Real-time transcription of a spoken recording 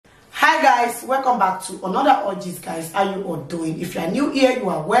Hi guys, welcome back to another orgies. Guys, how you all doing? If you are new here, you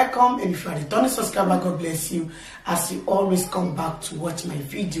are welcome, and if you are a returning subscriber, God bless you as you always come back to watch my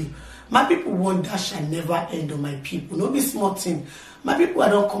video. My people want that shall never end on my people. No be small thing. My people, I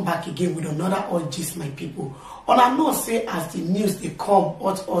don't come back again with another orgies, my people. All I know say as the news they come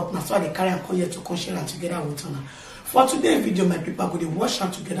hot, that's why they carry and come here to come share and together with Honor. For today's video, my people are going to watch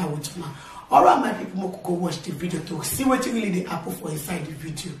and together with Honor. Alright, my people, go watch the video to see what really they happen for inside the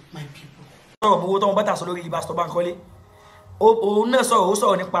video, my people. Owó tó ń bá ta sọ lórí Pastor Bankole òun náà sọ̀rọ̀ ó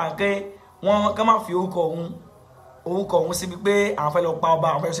sọ̀rọ̀ nípa pé wọ́n ká má fi orúkọ òun síbi pé àwọn fẹ́ lọ pa ọba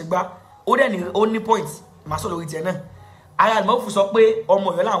àwọn fẹ́ ṣe gbá ó dẹ̀ ní ó ní point má sọ lórí tiẹ̀ náà ara àdìmọ́ fún sọ pé ọmọ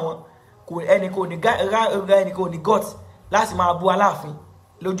Ọ̀yọ́ làwọn ẹnì kò ní gut láti máa bú Aláàfin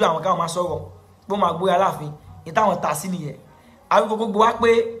lójú àwọn káwọn máa sọ̀rọ̀ pé wọ́n máa bú Aláàfin ní táwọn ta sí nìyẹn arúgbó gbogbo wá pé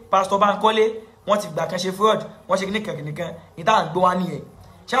Pastor Bankole wọ́n ti gbà kan ṣe fraud wọ́n ṣe nìkan ní táwọn gbé wá nìyẹn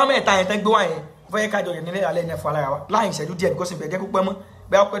ṣáà mẹ́ta yẹn tán gbé wá yẹn fẹ́ ká jọ yẹn nílẹ̀ alẹ́ ní ẹ̀fọ́ alára wa láàrin ìṣẹ́jú díẹ̀ because ìfẹ́ jẹ́ kó pẹ́ mọ́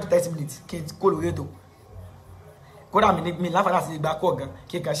bẹ́ẹ̀ pẹ́ tó 30 minutes kí n kó lórí ètò kódà mi láǹfààní àti ìgbà kọ̀ gan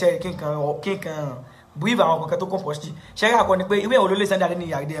kí n kan ṣe kí n kan brief àwọn kankan tó compost ṣẹ́rí àkọ́ ni pé ìwé ìwọ̀n olólè Sunday adé ní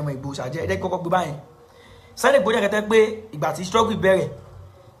ìyàrá ẹ̀mọ Ìgbòho ṣàjẹ́ ẹ̀jẹ̀ kọ́kọ́ gbé báyẹn Sunday Ìgbòho kẹtẹ pé ìgbà tí struggle bẹ̀rẹ̀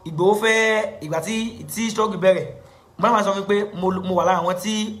Ìgbòho fẹ́ ìgbà tí struggle bẹ̀rẹ̀ mo máa sọ pé mo wà lára àwọn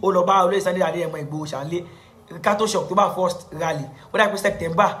tí ó lọ bá olólè Sunday adé ẹ̀mọ Ìgbòho ṣàlẹ́ kato ṣe October 1st rally ó dà pé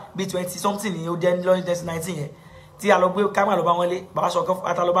September bí 20 something ni ó jẹ́ lọ́yìn 2019 yẹn tí a lọ gbé kámẹ́rà lọ bá wọn lé bàbá sọ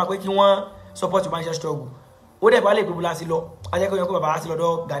ata lọ bá pé kí wọ́n support Yorùbá struggle ó dẹ̀ bá lè gbogbo láti lọ ajẹ́kọ̀ọ́ yẹn kó bàbá láti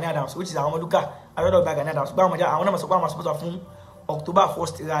lọ́dọ̀ Gani Adams which is àwọn ọmọlúkà alọ́dọ̀ gba Gani Adams gbá àwọn náà sọ pé àwọn support fún October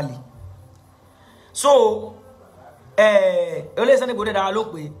 1st rally so olóyè Sunday Igboho dára ló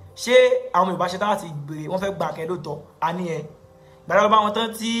pé ṣé àwọn Yorùbá ṣe tán láti gbèrè wọ́n fẹ́ gbà kẹ́ lóòótọ́ àní ẹ̀ gbàdá lọ bá wọn tán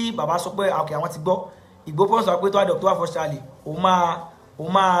tí bàbá sọ pé okay àwọn ti gbọ́ Igboho sọ pé tó October 1st rally ó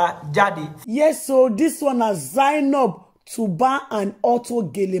máa jáde. Yes, so this one is Zainab Tuba and Auto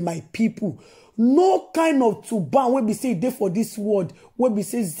Gele, my people. No kind of Tuba wey be say dey for this world wey be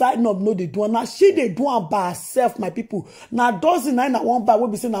say Zainab no dey do am. Na she dey do am by herself, my people. Na dozen na one buy wey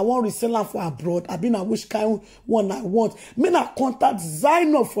be say na one resell am for abroad. I been na which kind one I want. Me na contact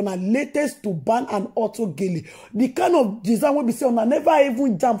Zainab for na latest Tuba and Auto Gele. The kind of design wey be say una never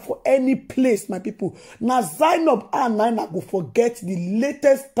even jam for any place, my people. Na Zainab and na go forget the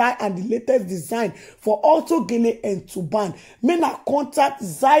latest style and the latest design for Auto Gele and Tuban. Me na contact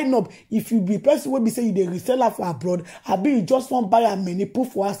Zainab if you be person wey be say you dey resell am for abroad abi you just wan buy am many put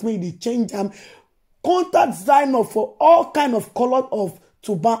for house make you dey change am. Contact Zainab for all kind of color of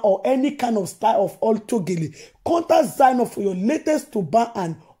Tuban or any kind of style of Auto Gele. Contact Zainab for your latest Tuban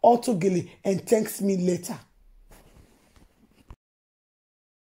and Auto Gele and thanks me later.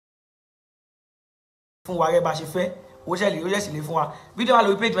 Fún wa rẹ bá ṣe fẹ́ ó ṣẹlẹ̀ lè fún wa video wa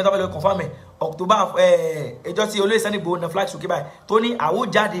lórí page mẹ́ta bẹ́ẹ̀ lọ confirm October ẹjọ́ tí olóyè Sunday Igboho na flag sókè báyìí tó ní àwo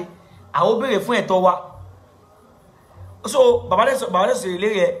jáde àwọn béèrè fún ẹ̀tọ́ wa so bàbá dẹ̀ sọ ilé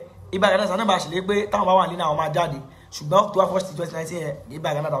rẹ̀ ibà Gani Adams bá ṣèlérí pé táwọn bá wà nínú àwọn máa jáde ṣùgbọ́n October 1st 2019 yẹn ibà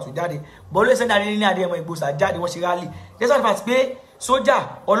Gani Adams jáde bọ́ọ̀lù Sunday adé ní adé ẹ̀mọ Ìgbòho jáde wọ́n ṣe rally despite fact pé sójà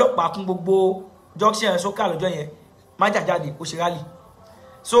ọlọ́pàá kún gbogbo junction sókà lọ́jọ́ yẹn májà jáde ó ṣe rally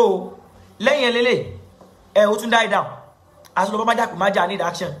so lẹ́yìn ẹlẹ́lẹ́ ó tún die down àti lọ́pàá májà pé májà need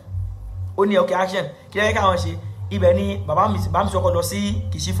action ó ní okay action kí lẹ́yìn káwọn ṣe ibẹ̀ ni bàbá mi sọkọ lọ sí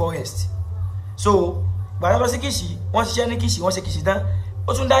Kìṣí forest so gbàdá lọ sí Kìṣí wọ́n ṣiṣẹ́ ní Kìṣí wọ́n ṣe Kìṣí tán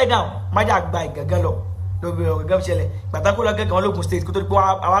ó tún die down májà gba ìgàngán lọ lóbi ọ̀gán ṣẹlẹ̀ gbàtà kó lọ gẹ́gẹ́ wọn lógun state kó tó di pé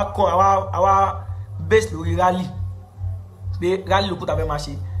àwa base lórí rally pé rally ló kú tàbí máa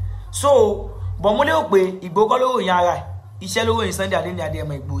ṣe so bọ̀ mo lérò pé Ìgbòho kọ́ lóró ìyẹn ara ẹ̀ iṣẹ́ lóró ìyẹn Sunday adé ní adé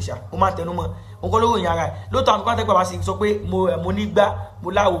ẹ̀mọ Ìgbòho ṣá ó máa tẹnu mọ́ òun kọ́ lóró ìyẹn ara ẹ̀ lóòótọ́ àwọn kọ́ńtẹ́ bàbá sì sọ pé mo ní gbá mo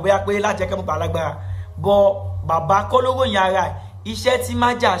láwò bóyá pé láti ẹ̀kẹ́ mú pa alágbára bọ̀ bàbá kọ́ lóròyìn ara ẹ̀ iṣẹ́ tí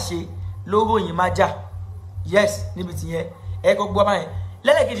májà ṣe lóròyìn májà yes níbi tí yẹn ẹ̀kọ́ gbọ́ báyẹn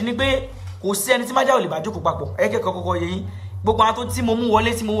lẹ́lẹ́kejì ni pé kò sí ẹni tí májà ò lè bá jókòó papọ̀ ẹ̀kẹ́kọ̀ọ́ kọ́kọ́ yẹ yín gbogbo àwọn tó tí mo mú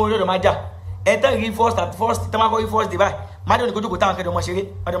wọlé lọ́dọ̀ májà ẹ̀tẹ́ rí first tẹ́mákọ́ rí first day báyìí májà òní kó jókòó táwọn kẹ́dọ̀ ọmọ ṣeré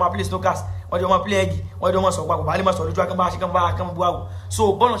wọ́n jọ máa play snookers wọ́n jọ máa play egg wọ́n jọ máa sọ̀rọ̀ papọ̀ báyìí máa sọ̀rọ̀ lójú akẹ́bá akẹ́bá bu àwò so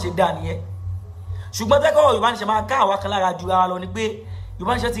bọ́ọ̀nù ṣe dáa nìyẹn ṣùgbọ́n tẹ́kọ̀ọ́ Yorùbá Nation máa ká àwa kan lára ju ara lọ ni pé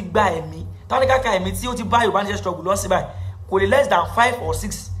Yorùbá Nation ti gba ẹ̀mí táwọn ká ẹ̀mí tí ó ti bá Yorùbá Nation struggle lọ sí báyìí kò lè less than 5 or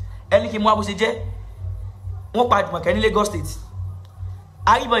 6 ẹni kí n mú abó ṣe jẹ́ wọ́n pa Jùmọ̀kẹ́ ní Lagos State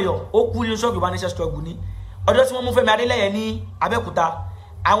Àríbọ̀yọ̀ ó kú nínú ṣọ́ọ̀bù Yorùbá Nation struggle ní ọjọ́ tí wọ́n mú Fẹ́mi Adélẹ́yẹ ní Abẹ́òkúta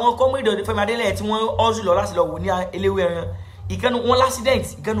àwọn kọ́mídìí Fẹ́mi Adélẹ́yẹ tí wọ́n ọ́zù lọ láti lọ wò ní eléwé ẹran ìkànnì wọn l'accident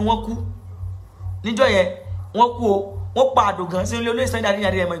ìkànnì wọn kú níjọ́ yẹn wọ́n kú o wọ́n pa àdògán sínú ilé olóyè Sunday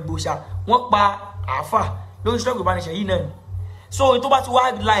adé ẹ̀mọ Ìgbòho wọ́n pa àáfà lórí struggle Yorùbá Nation yìí náà ni so tó bá ti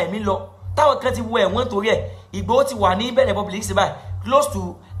wá la ẹ̀mí lọ táwọn kan ti wọ ẹ̀wọ̀n torí ẹ̀ Ìgbòho ti wà ní Benin Republic sí báyìí close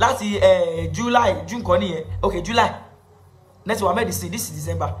to láti June kan nìyẹn okay July next one medicine this is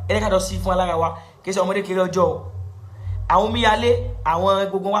December ká lọ sí fún alára wa kì í ṣe ọmọdé kéré ọjọ́ o àwọn omíyalé àwọn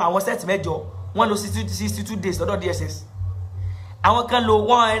gbogbo wa àwọn set mẹ́jọ wọ́n lò 62 days lọ́dọ̀ DSS àwọn kan lò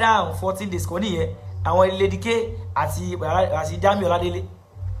 114 days kan nìyẹn àwọn Lady K àti Jamiu Ọládélé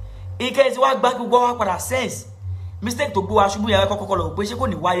ike tí wàá gbá gbogbo wa padà sense mistake tó gbó wa ṣubú yẹn kọ́kọ́ lọ pé ṣé kò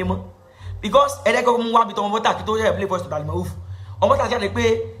ní wáyé mọ́ because ẹ̀ẹ́dẹ́gbẹ́ mú wá bí tọmọ bọ́tà kí tó yẹ play voice to Dalima Roof ọmọ bọ́tà jáde pé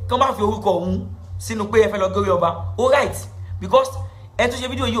kí wọ́n bá fi orúkọ òun sínú pé ẹ fẹ́ lọ górí ọba all right because ẹ tún ṣe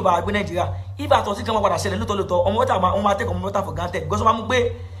fídíò yìí ò bá gbé Nàìjíríà ìbá àtọ̀ sí kí wọ́n padà ṣẹlẹ̀ lóòótọ́ ọmọ bọ́tà wọn máa tẹ̀kọ̀ ọmọ bọ́tà for granted because wọ́n máa mú pé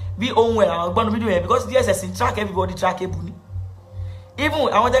bí ohun ẹ̀ àwọn gbọ́nú fídíò yẹn because DSS ń track everybody trackable ni even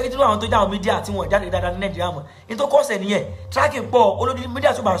àwọn tẹ́kítì àwọn tó jáwọn mídíà tí wọ́n jáde dáadáa ní Nàìjíríà mọ̀ ní tó kọ́sẹ̀ nìyẹn tracking pọ̀ olódi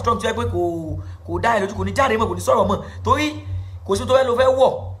mídíà tó bá strong tó yẹ pé kò dá ẹ̀ lójú kò ní jáde mọ̀ kò ní sọ̀rọ̀ mọ̀ torí kò sí tó fẹ́ lọ fẹ́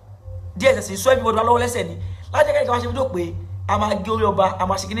wọ̀ DSS sọ everybody wá lọ́wọ́ lẹ́sẹ̀ ni láti ẹ̀ka ìkàwá ṣe fídíò pé a máa gé orí ọba a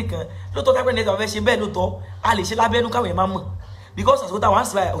máa ṣe kíní kan lóòótọ́ tápẹ́ ní ẹ̀ka fẹ́ ṣe bẹ́ẹ̀ lóòótọ́ a lè ṣe lábẹ́nú káwọn yẹn máa mọ̀ because àsìkò táwọn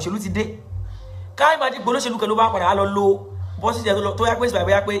àǹsì báyìí òṣèlú ti dé káyọ̀ máa di gbólóṣèlú kan ló bá padà á lọ lo bọ́sì jẹ́ tó yá pé ìsìnkú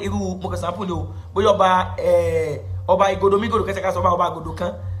bóyá pé irú mọ̀kànsánpù ni o bóyá ọba ìgòdò mígòdò kẹsẹ̀ ká sọ ọba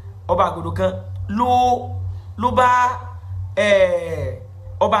àgòdò kan ló bá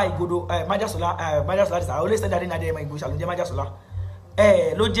ọba ìgòdò májàsọ́lá ti sàrà ó lè sẹ́dá ní adé ẹ̀mọ ìgbò ṣàlùjẹ́ májàsọ́lá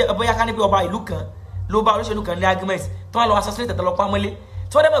ló jẹ́ bóyá ká ní pé ọba ìlú kan ló bá olóṣèlú kan ní argument tó wà lọ assassinate tẹ̀tẹ̀ lọ pamọ́lé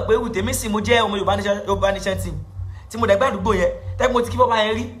tí wọ́n dẹ́mọ̀ pé ewu tèmi sì mo jẹ́ ọmọ Yorùbá nation team tí mo dẹ̀gbẹ́ àdúgbò yẹn tẹ́gbẹ́ mo ti kí bọ́ba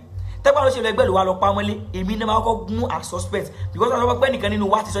yẹn rí tẹ́gbẹ́ olóṣèlú ẹgbẹ́ ló wà lọ pamọ́lé èmi náà máa kọ́ mú as suspect because wọ́n sọ pé nìkan nínú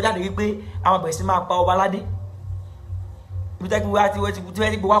wa ti sọ jáde wípé àwọn bẹ̀rẹ̀ sí máa pa ọba aládé ibi tẹ́gbẹ́ wa ti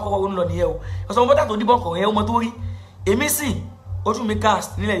gbé wa kọ́kọ́ ronú lọ nìyẹn o ọ̀sán mọ́tà tó díbọn kàn yẹn ọmọ tó rí èmi sì ojú mi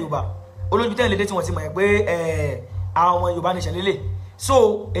cast nílẹ̀ Yorùbá olójú tẹ́lẹ̀ lédè tí wọ́n ti mọ̀ pé àwọn Yorùbá nation lélẹ̀ so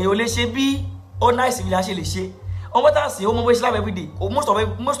èèyàn lè ṣe bí ó nice bí a ṣe lè ṣe ọmọ tá a sìn ó mọ bó ṣe lábẹ́ everyday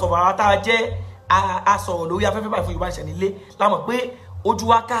most of our tá a jẹ́ asọ̀rọ̀ lórí afẹ́fẹ́ báyìí fún Yorùbá nation nílé lámọ̀ pé ojú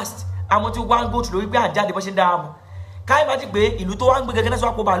wa cast àwọn tí wọ́n ń go through lórí pé àjáde bó ṣe ń dára mọ̀ káyọ̀ bá ti pé ìlú tó wá ń gbé gẹ́gẹ́ náà sọ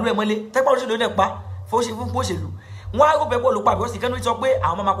àpò bàálù ẹ̀ mọ́lé tẹ́pọ̀ olóṣèlú lè pa fún òṣèlú wọ́n á rúbẹ̀ pọ̀ ló pa àbíọ́sì kẹ́nu sọ pé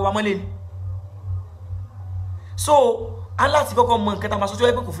àwọn máa kó wa mọ́lé ni so aláti kọ́kọ́ mọ nǹkan tá a máa sọ tó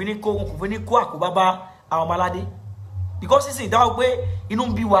yẹ pé kò fi ní kó àkóbá bá àwọn ọmọ aládé because sísìn ìdáwọ́ pé inú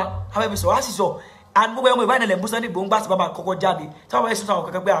ń bí wa afẹ́fẹ́ sọ á sì sọ and gbogbo ọmọ ìbáyìí nílẹ̀ Sunday Igboho ń gbà sí bàbá kọ́kọ́ jáde táwọn ẹ̀ sọ́sọ́ àwọn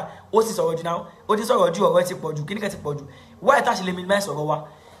kankan pé ó sì sọ̀rọ̀ jù náà ó ti sọ̀rọ̀ ju ọ̀rọ̀ ẹ̀ ti pọ̀ jù kíníkẹ́ ti pọ̀ jù wáyé tá a ṣe lè minimize ọ̀rọ̀ wa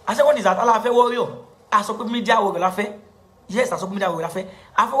àṣẹ́wọ́n ní ìzàtà láfẹ́ warrior àsọ pé mídíà wọ̀rọ̀ láfẹ́ yes àsọ pé mídíà wọ̀rọ̀ láfẹ́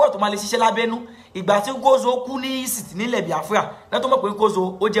afẹ́wọ́ tó máa lè ṣiṣẹ́ lábẹ́nú ìgbà tí Kozo kú ní ìsìtì nílẹ̀ Biafra lẹ́tọ́ mọ̀ pé Kozo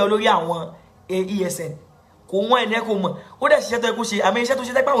ó jẹ́ olórí àwọn ESN kò wọ́n ẹni ẹ kò mọ̀ ó dẹ̀ ṣiṣẹ́ tó ẹ kó ṣe àmì iṣẹ́ tó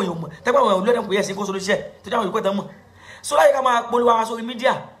ṣe tẹ́pẹ́ àwọn èèyàn mọ̀ tẹ́pẹ́ àwọn èèyàn lọ́dẹ̀ kò yẹ sí Kozo ló ṣiṣẹ́ tó jẹ́ àwọn olùkọ́ tẹ́ mọ̀ so láyé ká máa polówó ara sórí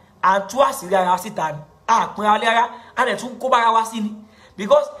mídíà àtú àṣírí ara síta ni àpín ara lé ara á dẹ̀ tún kó bára wá sí ni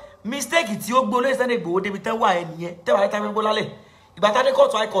because mistake tí ó gbé olóyè Sunday Igboho débi tán wà ẹ nìyẹn tẹ́wàá lẹ́ta fẹ́ gbó lálẹ́ ìgbà tá dé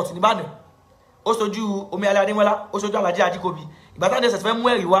kóòtù high court nìbàdàn ó sojú Omíyalé Adémọ́lá ó sojú Alhaji Ajíkòbí ìgbà tá DSS fẹ́ mú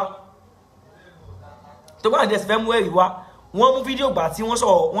ẹ̀rí wá tó bá DSS fẹ́ mú ẹ̀rí wá wọ́n mú fídíò gbà tí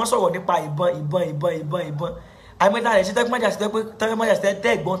wọ́n sọ̀rọ̀ nípa ìbọn àìmọ́ta rẹ̀ ṣe tẹ́gbọ́njà sí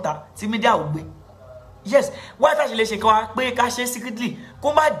tẹ́gbọ́n ta tí mídíà ò gbé yes wọ́n tá ṣe lè ṣe kan wá pé ká ṣe secretly kó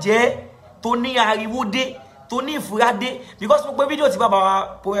má jẹ́ tó ní ariwo dé tó ní ìfura dé because mo pé fídíò tí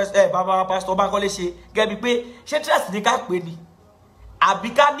bàbá Pastor Bankole ṣe gẹ́gẹ́ bí pé ṣé trust ní ká pè ní àbí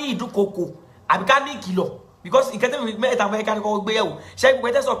ká ní ìdúnkokò àbí ká ní ìkìlọ̀ because nǹkan tẹ́lẹ̀ mẹ́ta fẹ́ ká ní kọ́ gbé yẹ̀wò ṣé gbogbo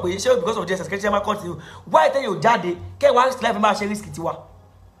ẹ̀ sọ pé ṣé because of Jesus kẹ́kẹ́ ṣe máa continue why tẹ́yìn ò jáde kẹ́wàá risk life máa ṣe risk tiwa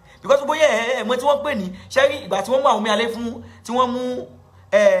because bóyá ẹ̀mọ́ tí wọ́n pè ní ṣé rí ìgbà tí wọ́n mú àwọn Omíyalé fún tí wọ́n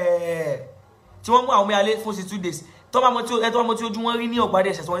mú àwọn Omíyalé fún 62 days tó bá mọ tí ojú wọn rí ní ọgbà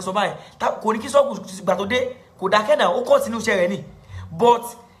DSS wọn sọ báyìí kò ní kí sọ́ọ̀kù gbà tó dé kò dákẹ́ náà ó continue iṣẹ́ rẹ̀ ni but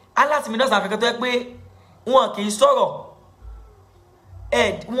alátìmínọ́sà àfikẹ́ tó yẹ pé wọn kì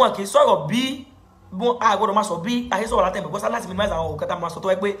í sọ̀rọ̀ bí àgbọ̀dọ̀ máa sọ bí ayé sọ̀rọ̀ látẹ̀ because láti minimize àwọn òkúta máa sọ tó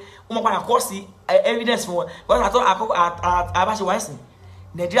wẹ́ pé wọ́n máa padà kọ́ sí evidence fún wọn because àbáṣe wáyé sí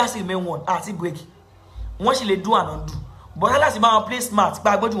Nigeria still remain one àti break wọ́n sì lè do and undo but láti máa wọn play smart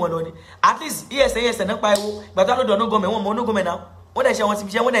gba agbójú wọn lọ ni at least ESN náà pa ewo gbàtà lọ́dọ̀ onógọ́mẹ̀ wọn mọ onógọ́mẹ̀ náà wọ́n dẹ̀ ṣe wọn ti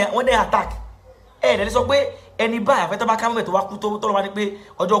fi ṣe wọ́n dẹ̀ attack ẹ̀ẹ́dẹ̀ sọ pé ẹni báyìí àfẹ́tọ́ bá kámẹ́mẹ́ tó wá kú tó lọ́wọ́ ní pé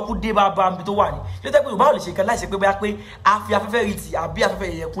ọjọ́ kú dé bá mi tó wà ní ló tẹ́ pé Yorùbá ò lè ṣe nǹkan láìsí pé bóyá pé a fi afẹ́fẹ́ rí ti àbí afẹ́fẹ́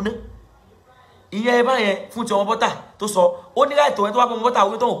yẹ̀yẹ̀ kú ná ìyẹn ẹ báyẹn fún ti ọmọ bọ́tà tó sọ ó ní láìtọ́ ẹ tó wá pọ̀ ọmọ bọ́tà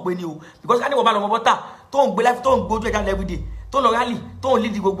orí tó ń pè ní o because ká ní wọ́n bá lọ ọmọ bọ́tà tó ń gbé láfi tó ń gbójú ẹ̀ka everyday tó ń lọ rally tó ń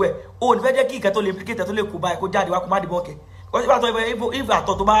lead gbogbo ẹ̀ o ní fẹ́ jẹ́ kí ìkẹ́ tó lè implicate tó lè kó báyìí kó jáde wá kó má dìbọn kẹ̀ because if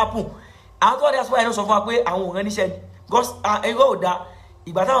àtọ̀ tó bá pùn àwọn tó wà ní asọ́wọ́ ẹ̀ ló sọ fún wa pé àwọn òun rán níṣẹ́ ni because ego da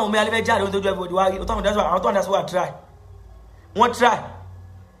ìgbà táwọn ọmọ alẹ́ fẹ́ jáde ohun tó jọ everybody wá rí àwọn tó ń dasọ́ wà try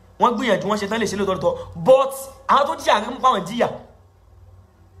wọ́n gbìyànjú wọ́n ṣe tán lè ṣe lóòótọ́ but àwọn tó jìyà mú pàwọn jìyà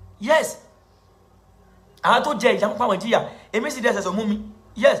yes àwọn tó jẹ ìjà mú pàwọn jìyà èmi sì dẹ̀ sẹ̀sọ̀ mú mi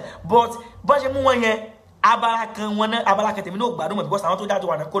yes but bọ́n ṣe mú wọn yẹn abala kan tèmi náà gbádùn mọ̀ because àwọn tó jáde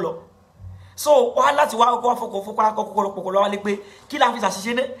wà náà kó lọ so wọ́n láti wá kọ́kọ́ fọkọ̀ lọ́wọ́ lé pé kí la fi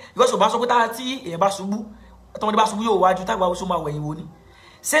ṣàṣìṣe ní because òbá sọ pé tára tí èèyàn bá ṣubú tọmọdé bá ṣubú yóò wájú tágbà oṣù máa wẹ̀yìn wo ni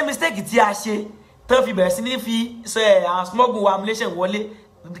same mistake tí a ṣe tán fi bẹ̀rẹ̀ sí ní fi smuggle ammunition wọlé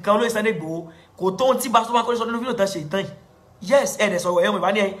kan ló Sunday Igboho kò tó ohun tí bá sọ máa kọ́ sọ nínú fídíò tán ṣe ìtàn yìí yes ẹ̀ẹ́dẹ̀ sọ̀rọ̀ ẹ̀yọ́ ìbá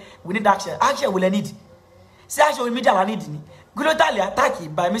ní we need action will I need sí action with media la need ni globally attack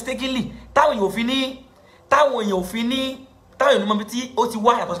by mistakenly táwọn èèyàn ò fi ní táwọn èèyàn mọ̀ bí tí ó ti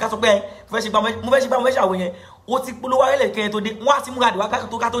wá yàtọ̀ sí ká sọ pé mo fẹ́ ṣe àwọn yẹn ó ti polówó ayẹlẹ̀ kẹrin tó dé wọ́n á ti múra àdìwá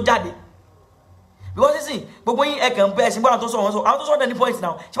ká tó jáde because sísìn gbogbo yín ẹ̀kàn bẹ́ẹ̀ sí gbọ́dọ̀ tó sọ wọn sọ àwọn tó sọ ní point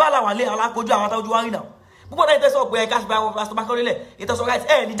now ṣé wàá làwọn alẹ́ àwọn alákojú àwọn atájú wá rí now púpọ̀ náà ìtẹ́sọ̀ pé ẹ̀ka ṣùgbọ́n àwọn pásítọ̀ Bankole lẹ̀ ìtẹ́sọ̀ right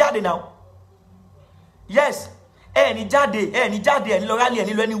ní jáde now yes ní jáde ní lọ rally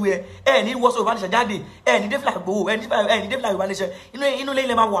ní lọ anywhere ní wọ́sọ̀ Yorùbá Nation jáde ní défìlà Igboho ní défìlà Yorùbá Nation inú ilé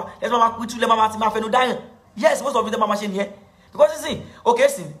ilẹ̀ máa wà lẹ́sọ̀ máa pítú lẹ́ máa ti máa fẹnu dáhùn yes most of it máa ṣe nìyẹn because sísìn okay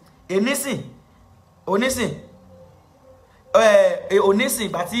sìn onísìn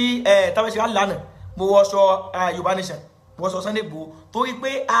ìgbà tí táwọn ṣe rally lánàá mo wọṣọ Yorùbá Nation mo wọṣọ Sunday Igboho torí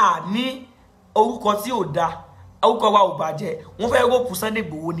pé a ní orúkọ tí ò da orúkọ wa ò bàjẹ́ wọ́n fẹ́ rọ́pù Sunday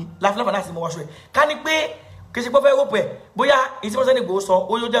Igboho ni láfíláfà láti mọ wọṣọ ẹ̀ ká ní pé kì í ṣe pé fẹ́ rọ́pù ẹ̀ bóyá ìtí wọ́n Sunday Igboho sọ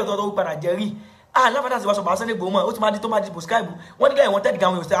ó yóò jẹ́ ìtọ́jú padà jẹ́ rí láfíláfà láti wọṣọ bá Sunday Igboho mọ́ ó ti máa di tó máa di prescribe wọ́n ní káyọ̀ wọ́n tẹ́ẹ̀dì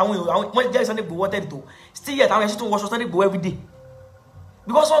àwọn èèyàn wọ́n jẹ́ Sunday Igboho wọ́n tẹ́ẹ̀dì tó still yet àwọn ẹ̀ṣin tó wọṣọ Sunday Igboho everyday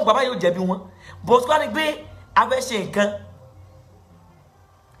because wọ́n bàbá yóò jẹ̀bi wọn but wọ́n á ní pé afẹ́ ṣe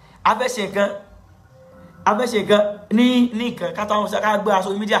nǹkan ní nǹkan ká tó àwọn ká gbé aṣọ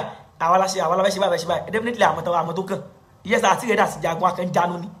mídíà àwọn aláṣẹ báyìí definitely àmọ́ tó kàn yes àti rẹ̀ dà sí jagun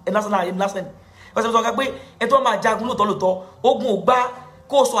akẹ́jánu ní national wọ́n sọ pé ẹ tó máa jagun lóòótọ́ ogun ò gbá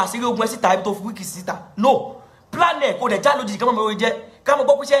kó sọ àṣírí ogun ẹ síta ibi tó fi wíkì síta no plan ẹ̀ kó dẹ̀ já lójijì ká mọ̀ mọ̀ jẹ́ ká mọ̀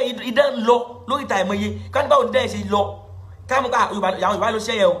gbọ́ pé iṣẹ́ idán ń lọ lórí ìta ìmọ̀ye ká ní báwo ní dẹ́ẹ̀ ṣe lọ ká mọ̀ ká àwọn Yorùbá ló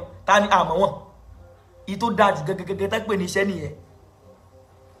ṣẹ́ yẹ o ta ni àmọ́ wọn ìyí tó dáa jù gẹ́gẹ́ tá pè ní iṣẹ́ nìyẹn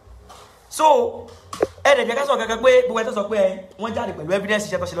so ẹ̀rẹ̀ jẹ́ ká sọ kankan pé gbogbo ẹ̀ tó sọ pé wọ́n jáde pẹ̀lú evidence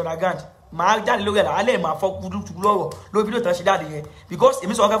iṣẹ́ tó ṣe lọ́dà grand máa jáde lórí ẹ̀dá alẹ́ máa fọ́ kúrúkúrú lọ́rọ̀ lórí fídíò tán ṣe jáde yẹn because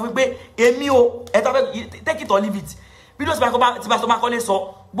èmi sọ kankan fún pé èmi o ẹ̀ tó fẹ́ take it or leave it fídíò tí Pastor Bankole sọ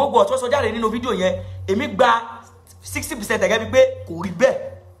gbogbo ọ̀tún sọ jáde nínú fídíò yẹn èmi gba 60% ẹ̀gẹ́ bí pé kò rí bẹ́ẹ̀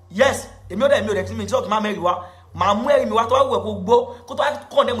yes èmi ò dẹ̀ tí mi tí ọ̀kì máa mẹ́rin wá máa mú ẹ̀rí mi wá tó wá wù ẹ̀ kó gbọ́ kó tó wá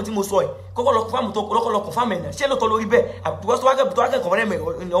kọ́ndẹ́mù tí mo sọ ẹ̀ kọ́kọ́ lọ confirm ẹ̀ ṣé lóòótọ́ lórí bẹ́ẹ̀ because tó wá kẹ́ confirm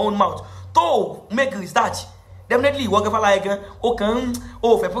ẹ̀ in your own mouth tó make research definitely ìwọ gẹ́fà láyé gan ó kàn ó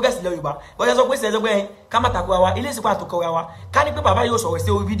fẹ́ progress ilẹ̀ Yorùbá wọ́n ṣe sọ pé ṣe pé ká má takora wa ilé ìsìnkú àtòkọra wa ká ní pé bàbá yóò sọ̀rọ̀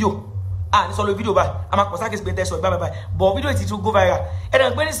sí orí fídíò ní sọ lórí fídíò báyìí a máa pọ̀ sákèsì pé tẹ́sọ̀ ìbábà báyìí but fídíò ti tún go viral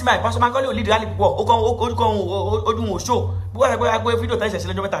ẹ̀dẹ̀ pé ní sinmi Pastor Bankole ò lead rally púpọ̀ ó kàn ojú wọn ò show búkọ́ ṣe pé fídíò tẹ́ ìṣẹ̀ṣẹ̀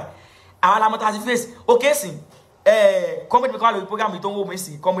lọ́jọ́ mẹ́ta àwọn alamọ́ta ti face okay sìn comedy kan lórí program tó ń wò mí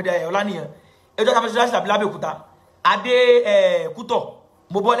sí comedy Ọláníyàn ẹjọ́ tàbí ṣe tàbí lábẹ́òkúta adé kútọ̀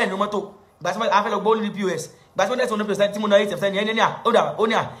mo bọ́ lẹ́nu mọ́tò gbàtí a fẹ́ lọ gbọ́ lórí POS gbàtí wọ́n dẹ̀ sọ ní POS tí mo náà 8% ní ẹni ó dà ó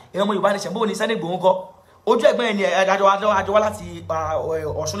ní à èèyàn ọmọ Yorùbá Nation bó ní Sunday Igboho kọ́ ojú ẹ̀gbọ́n ẹni àjọ wá láti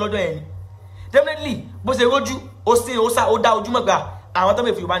Ọ̀ṣun lọ́dọ̀ ẹni definitely bó ṣe rójú ó dá ojúmọ̀ gbà àwọn tó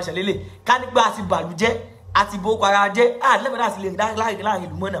mẹ́ fi Yorùbá Nation lélẹ̀ ká nígbà àti bàlújẹ́ àti boko ara jẹ́ àlẹ́mẹ̀dá àti lè láàrin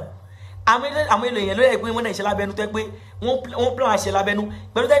ìlú mọ́nà àwọn èlò èèyàn ló yẹ pé wọ́n náà ìṣẹ́ lábẹ́nu tẹ́ pé wọ́n plan àṣẹ lábẹ́nu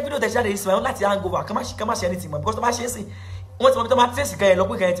pẹ̀lú tẹ́ fídíò tẹ̀síjáde ìsìnkú wọn láti hangover ká má ṣe anything mọ́ because tó bá ṣe é sìn wọ́n ti mọ̀ bí tó máa tẹ̀sí kan yẹn lọ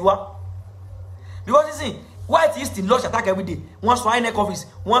pé kan yẹn ti wá because you see white east in lodge attack every day wọ́n sun INEC office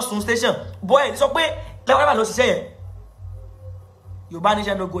wọ́n sun station boy sọ pé lẹ́wọ́n lọ ṣiṣẹ́ yẹn Yorùbá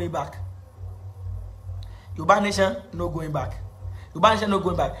Nation no going back Yorùbá Nation no going back Yorùbá Nation no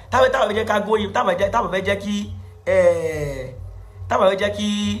going back táwọn jẹ́ ká gbóyè táwọn fẹ́ jẹ́ kí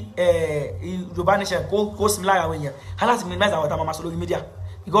Yorùbá Nation kó sinmi lára àwọn èèyàn aláti minimize àwọn táwọn máa sọ lórí media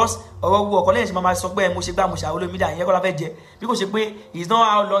because ọ̀rọ̀ wu ọ̀kọ́ lẹ́yìn tí máa sọ pé mo ṣe gbá mo ṣe àwọn olórí media ìyẹn kọ́ la fẹ́ jẹ bí kò ṣe pé it's not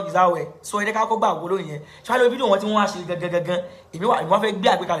how long is how well so ẹ̀dẹ́ ká kó gbà wò lórí yẹn ṣáà lórí fídíò wọn tí wọ́n wá ṣe gangan èmi wọ́n fẹ́ gbé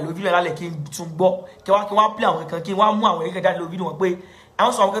àgbékalẹ̀ lórí fídíò lálẹ́ kí n tún gbọ́ kí wọ́n play àwọn kan kí wọ́n mú àwọn ẹ̀rí jáde lórí fídíò wọn pé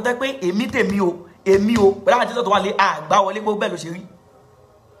àwọn sọ àwọn kan tẹ́ pé èmi pẹ̀lú àwọn tẹ́sán tó wà lé àgbá wọlé gbogbo bẹ́ẹ̀ ló ṣe rí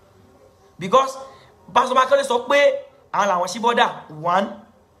because Pastor Bankole sọ pé àwọn làwọn ṣí bọ́dà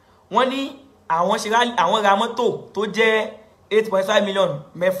wọ́n ní àwọn ra mọ́tò tó jẹ́ 8.5 million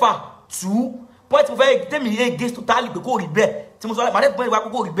mẹ́fà 2 point mo fẹ́ tẹ́mi against totally pé kò rí bẹ́ẹ̀ tí mo sọ láti pàdé point wá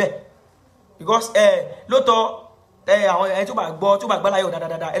kò rí bẹ́ẹ̀ because lóòótọ́ àwọn ẹni tó bá gbọ́ láyé ò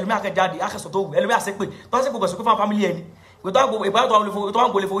dáadáa ẹlòmí akẹ́ jáde akẹ́sọ̀ tó wù ẹlòmí àṣepè tó ń ṣe gbogbo ṣùgbọ́n fún family ẹni ìgbà tó wà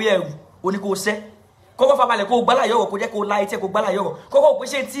ń gbolé forí ẹrù oní kò sẹ́ kọ́kọ́ fabalẹ̀ kó gbálà yọ̀rọ̀ kó jẹ́ kó láì tẹ́ kó gbálà yọ̀rọ̀ kọ́kọ́ pé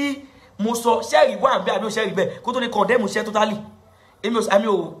ṣe tí mo sọ ṣẹ́ẹ̀rì wà ń bẹ́ àbí òṣẹ́rì bẹ́ẹ̀ kó tó ní condemn ṣẹ́ totally èmi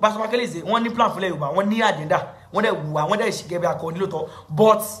ò Pastor Bankole wọ́n ní plan fúnlẹ̀ Yorùbá wọ́n ní agenda wọ́n dẹ̀ wùwà wọ́n dẹ̀ ṣìgẹ́bẹ̀ akọni lóòótọ́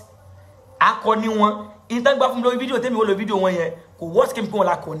but akọni wọn ìtàgbà fún mi lórí fídíò tẹ́mi wọ́n lórí fídíò wọn yẹn kò worst kí n pín wọn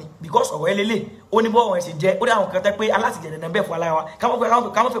lakọni because ọ̀rọ̀ ẹlẹ́lẹ́ ó ní bọ́ ọ̀rọ̀ ẹ̀sìn jẹ́ ó dẹ̀ àwọn kan tẹ́ pé alátìjẹ̀ nẹ̀nẹ̀ bẹ́ẹ̀ fún alára wa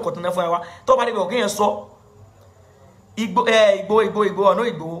káwọn fẹ́ kọ̀tún náà fún ara wa tó bá débi ọ̀gẹ́ yẹn sọ Ìgbò ọ̀nà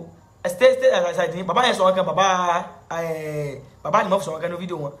Ìgbò state aside ni bàbá yẹn sọ wọn kan bàbá ni mo fi sọ wọn kan ní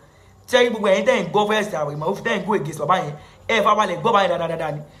fídíò wọn tí gbogbo ẹ̀yin tẹ́ ń gbọ́ fẹ́ẹ̀sì àwẹ̀ ìmọ̀ òfin tẹ́ ń gbọ́ against bàbá yẹn ẹ̀ fábalẹ̀ gbọ́ báyìí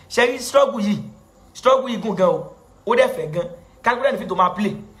dáadáa ni ṣẹ́rí struggle yìí gùn gan o ó dẹ̀ fẹ́ gan calculate fi tó máa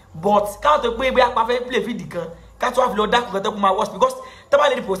play but káwọn tó pé bí apá fẹ́ play fídì kan ká tó wá fi lọ dákùn kan tó kún máa worse because tọ́ba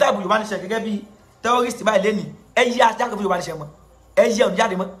lè di post àbúrò Yorùbá Nation gẹ́gẹ́ bí terrorist báyìí lẹ́nìí ẹ yí ajáko fi Yorùbá Nation mọ́ ẹ yí ọ̀nù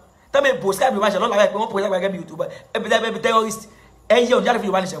jáde mọ́ tọ́ba lè post àbúrò Yorùbá Nation lọ́la rẹ̀ pé wọ́n post àbúrò gẹ́gẹ́ bí YouTuber ẹ bí terrorist ẹ yí ọ̀nù jáde fi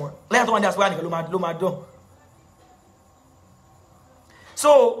Yorùbá Nation mọ́ lẹ́yìn tó wọ́n ní àsìkò nìkan ló máa dán.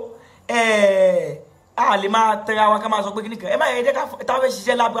 So a lè máa tẹra wa ká máa sọ pé kíníkan ẹ má yẹ jẹ́ ká fẹ́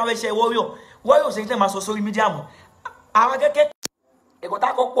ṣiṣẹ́ lábẹ́ ká fẹ́ ṣe warrior ṣe ń tẹ́ máa sọ sórí mídíà mọ́ àwọn akẹ́kẹ́ ẹ̀kọ́ tá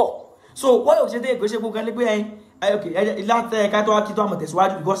a kọ́ pọ̀ so warrior ṣe tẹ́ ìgbésẹ̀ gbogbo ẹni pé ẹyin láti ẹ̀ka tó wá kí tó àmọ̀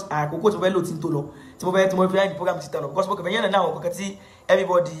tẹ̀síwájú because àkókò tí mo fẹ́ lò tí ń tó lọ tí mo fẹ́ ẹni program ti tẹ̀ lọ because mo kẹfẹ́ yẹn náà àwọn kankan tí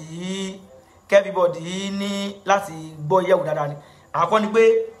everybody ní láti gbọ́ yẹ̀wò dáadáa ni àkọ́ ni pé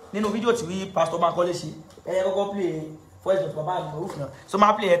nínú fídíò tí Pastor Bankole ṣe ẹ̀yẹ kọ́kọ́ play voice note bàbá àlùmọ̀ òfin náà so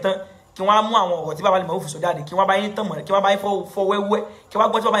máa play ẹ̀ tán kí wọ́n á mú àwọn ọ̀rọ̀ tí bàbá àlùmọ̀ òfin sọ jáde kí wọ́n bá yín tàn mọ́ kí wọ́n bá yín fọ wẹ́wẹ́ kí wọ́n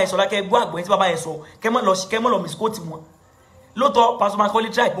gbọ́ tí bàbá yẹn sọ lákẹ́ gbọ́ àgbọ̀yìn tí bàbá yẹn sọ kẹ́ mọ́ lọ misquote wọn lóòótọ́ Pastor Bankole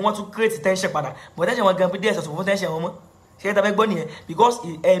try pé wọ́n tún create tension padà but tension wọn gan bí díẹ̀ sọ̀tún fún tension wọn mọ́ ṣé ẹ tàbí gbọ́ nìyẹn because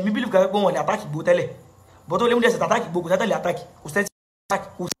mi believe kan pé wọ́n lè attack Ìgbò tẹ́lẹ̀ but tó lè mú díẹ̀ sọ̀tún attack Ìgbò kò sẹ́tẹ̀lẹ̀ attack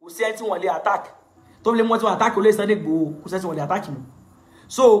kò sí ẹ tí wọ́n lè attack tó lè mú tí wọ́n attack olè Sunday Igboho kò sẹ́tẹ̀ wọ́n lè attack mi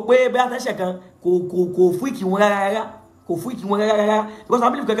so pé bẹ́ẹ̀ tension kan kò fúìkì wọn rárá kò fúìkì wọn rárá because I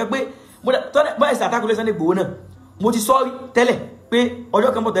believe kankan pé báyìí sí attack olè Sunday Igboho náà mo ti sọ́ọ́rí tẹ́lẹ̀ pé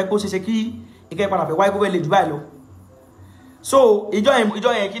ọjọ́ kan mọ̀ tẹ́ kó ṣeṣe kí ìkẹ́ padà fẹ́ wáyé kó fẹ́ lè jù báyìí lọ so ìjọ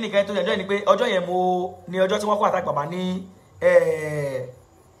yẹn kí nìkan tó yẹn ni pé ọjọ́ yẹn mo ní ọjọ́ tí wọ́n kó attack bàbá ní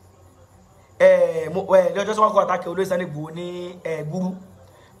ọjọ́ tí wọ́n kó attack olóyè Sunday Igboho ní Gúrú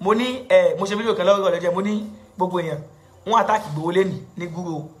mo ní mo ṣe fídíò kan lọ́wọ́ ìrọ̀lẹ́jẹ́ mo ní gbogbo èèyàn wọ́n attack Igboho lẹ́nì ní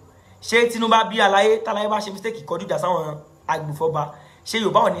Gúrú o ṣé Tinubu bí aláyé táláyé bá ṣe mistake kọjú ìjà sáwọn agbèfọ́ba ṣé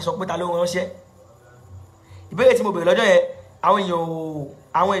Yorùbá ò ní sọ pé ta ló ránṣẹ́ ìbéèrè tí mo bèrè lọ́jọ́ yẹn àwọn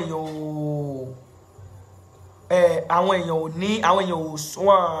èèyàn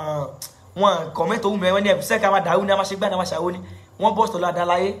wọn kọ̀mẹ́ntì ohun mẹ́rin ní ẹ̀bùsẹ́ ká máa dàrú ní a máa ṣe gbá ní a máa ṣàwó ní wọ́n bọ́ọ̀sì tọ́lá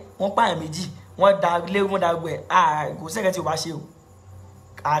dáláyé wọ́n pààyàn méjì wọ́n da ilé wọ́n da gbẹ̀ kò sẹ́kẹ̀ tí o bá ṣe o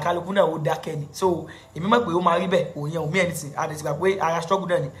àkàlùkù náà ó dákẹ́ ni so èmi mọ̀ pé ó máa rí bẹ́ẹ̀ òun yẹn ò mí ẹni tì á dẹ̀ ti gbà pé ara struggle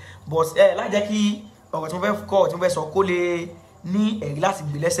náà ni but lájẹ́ kí ọ̀rọ̀ tí mo fẹ́ kọ́ tí mo fẹ́ sọ kó lè ní ẹ̀rí láti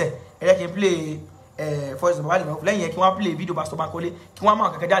gbé lẹ́sẹ̀ ẹ jẹ́ kí n play for example bàbá àlùmọ̀ lẹ́yìn yẹn kí wọ́n play video Pastor Bankole kí wọ́n máa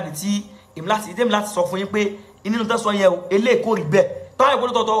kankan jáde tí èmi láti sọ fún yín pé inú tó sọ yẹn o eléyìí kò rí bẹ́ẹ̀ táwọn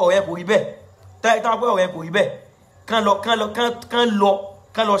ìpolówó tọ́tọ́ ọ̀rọ̀ yẹn kò rí bẹ́ẹ̀ táwọn ìpolówó ọ̀rọ̀ yẹn kò rí bẹ́ẹ̀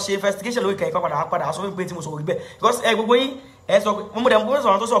kán lọ ṣe investigation lórí kẹ̀kẹ́ padà sọ fún pé tí mo sọ rí bẹ́ẹ̀ because gbogbo yín ẹ sọ pé mo dẹ̀ mo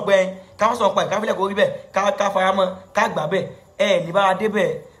sọ̀rọ̀ tó sọ pé káwọn sọ pa ìkáfílẹ̀ kò rí bẹ́ẹ̀ ká faramọ́ ká gbà bẹ́ẹ̀ ní bá dé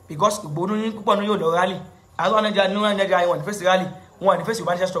bẹ́ẹ̀ because Ìgbòho ní púpọ̀ ní yóò lọ rally àwọn Nàìjíríà wọn ní fèsì rally wọn ní fèsì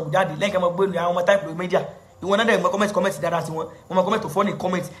Yorùbá Nation struggle jáde lẹ́yìn kan mọ́ gbé àwọn ọmọ type lórí media ìwọ̀n náà dẹ̀ mọ́ comment dáadáa sí wọn mọ́ comment tó fọ́ ní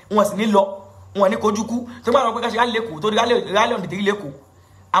comment wọn sì ní lọ wọn ní kojú kú tó gbà wọn pé ká ṣe rally lẹ́kọ̀ọ́ tó di rally on the three lẹ́kọ̀ọ́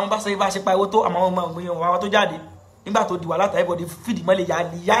àwọn bá sọ ibà ṣe pa owó tó àwọn ọmọ àwọn tó jáde nígbà tó di wà látà everybody fìdí mọ́lẹ̀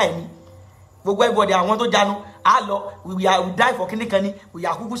yá ẹ̀ ní gbogbo everybody àwọn tó jánu á lọ we die for kíní kan ni we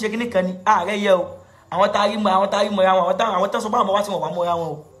are kúkú ṣe kíní kan ni ààrẹ yẹ o àwọn tá a rí mọ àwọn tán sọ bá àwọn wá sí wọn wà mọ́ra wọn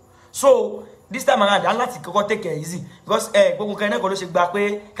o so this time around á láti kọ́kọ́ take it easy because gbogbo nǹkan ẹ̀nẹ́kọ̀ọ́ ló ṣe gba pé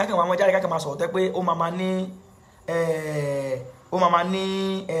káàkiri àwọn jáde káàkiri máa sọ̀rọ̀ tẹ́ pé ó máa ní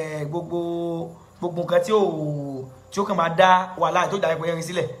gbogbo nǹkan tí ó kàn máa dá wàhálà tó dá ẹ̀pọ̀ yẹrin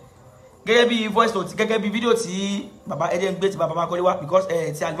sílẹ̀ gẹ́gẹ́ bí voice note gẹ́gẹ́ bí fídíò tí bàbá ẹ̀jẹ̀ ń gbé ti bàbá Bankole wá because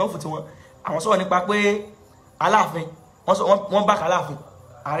ti àlùmọ́ fún tiwọn àwọn sọ̀rọ̀ nípa pé Aláàfin wọ́n bá Aláàfin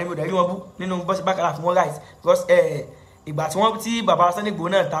ààrẹ mi ò dẹ̀rí wọn bú nínú bọ́sì bá Aláàfin wọn right because ìgbà tí bàbá Sunday Igboho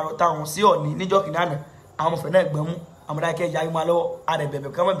náà tarùn sí Ọ̀ọ̀ni níjọ́ kìnnà náà àwọn ọmọfẹ́ náà gbẹ̀mú àmọ́dákẹ́ yarí máa lọ́wọ́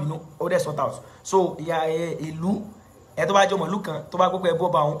àrẹ̀bẹ̀bẹ̀ kọ́mọ̀ bínú ó dẹ̀ sort out so ìyá ìlú ẹ tó bá jọmọ̀ ìlú kan tó bá gbogbo ẹ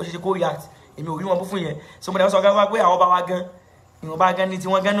bọ́ bá wọn ó ṣe kó react èmi ò rí wọn bú fún yẹn so mo dẹ̀ sọ gan wá pé àwọn bá wa gan ìwọ̀n bá gan ní tí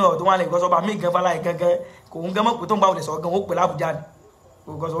wọ́n gan náà tó wà lè gbọ́sọ́ bá mí gan fáláì gangan kò ń gan mọ́ pé tó ń bá wọlé sọ gan ó pè lábùjá ni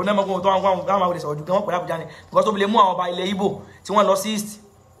because o never go to àwọn àwọn so ju kan pẹ̀lú Abuja ni because ó bi lè mú àwọn ọba ilẹ̀ Igbo tí wọ́n lọ sí east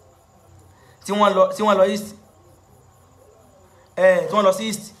tí wọ́n lọ east tí wọ́n lọ sí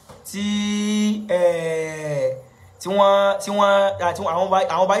east tí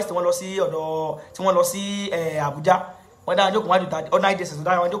àwọn ọba east wọ́n lọ sí ọ̀dọ̀ tí wọ́n lọ sí Abuja wọ́n dá jókòó wájú ta ọ̀nà ìdẹ̀sẹ̀ tó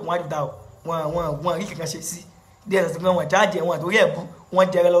dá wọ́n jókòó wájú ta wọ́n rí kankan ṣe sí díẹ̀ sọ pé wọ́n jáde wọ́n torí ẹ̀bú wọ́n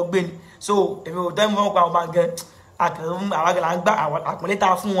jẹrẹ lọ gbé ni so èmi ò tẹ́ mọ́ pa ọba gan àkàrùn àwọn àgbà ń gbá àpọ́nlé tá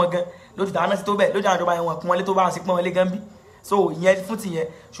fún wọn gan lójú tàwọn náà sí tó bẹ́ẹ̀ lójú àwọn ìjọba yẹn wọn kún wọn lé tó bá wọn sí pọ́n wọn lé gan bí so ìyẹn fún ti yẹn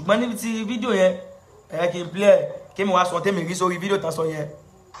ṣùgbọ́n níbi tí fídíò yẹn ẹ̀yẹ kí n play kí mi wá sọ tẹ́mi rí sórí fídíò tán sọ yẹn.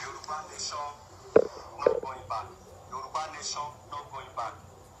 Yorùbá nation not going back. Yorùbá nation not going back.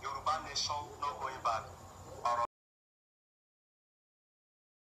 Yorùbá nation not going back.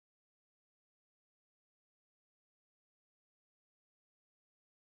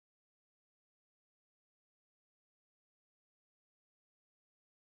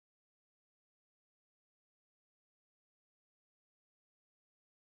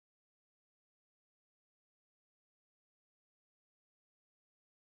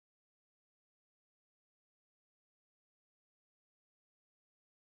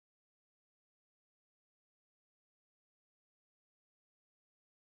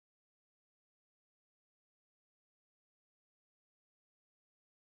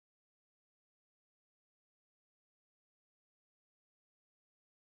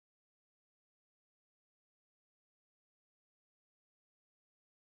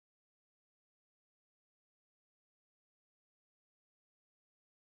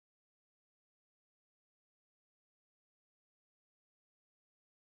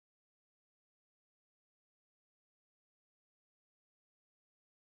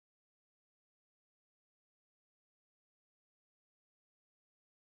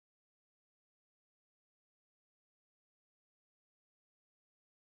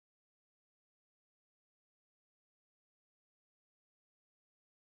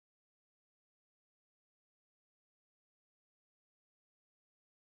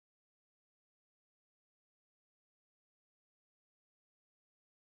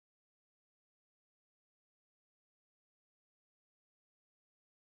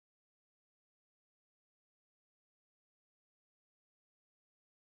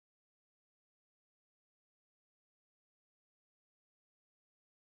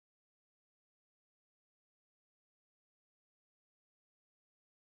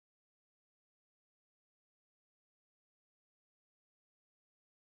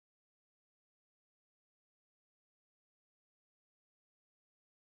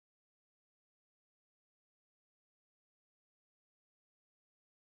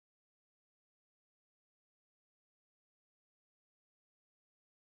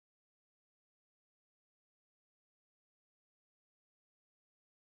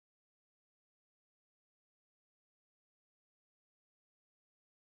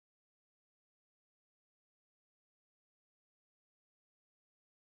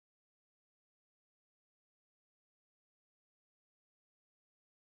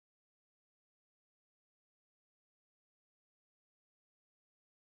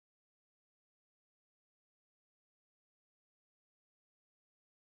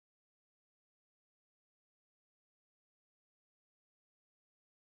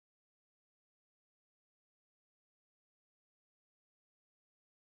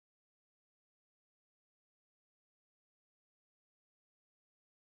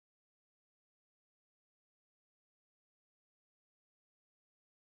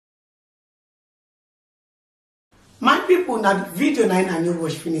 My people, now the video now I know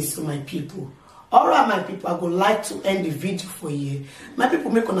watch finish. So my people, alright, my people, I would like to end the video for you. My people,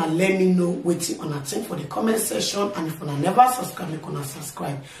 make una let me know waiting on a thing for the comment section, and if una never subscribe, make una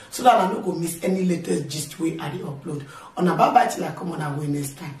subscribe so that I don't go miss any latest gist way I upload. On a bye bye till I come on our way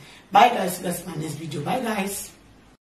next time. Bye guys, that's my next video. Bye guys.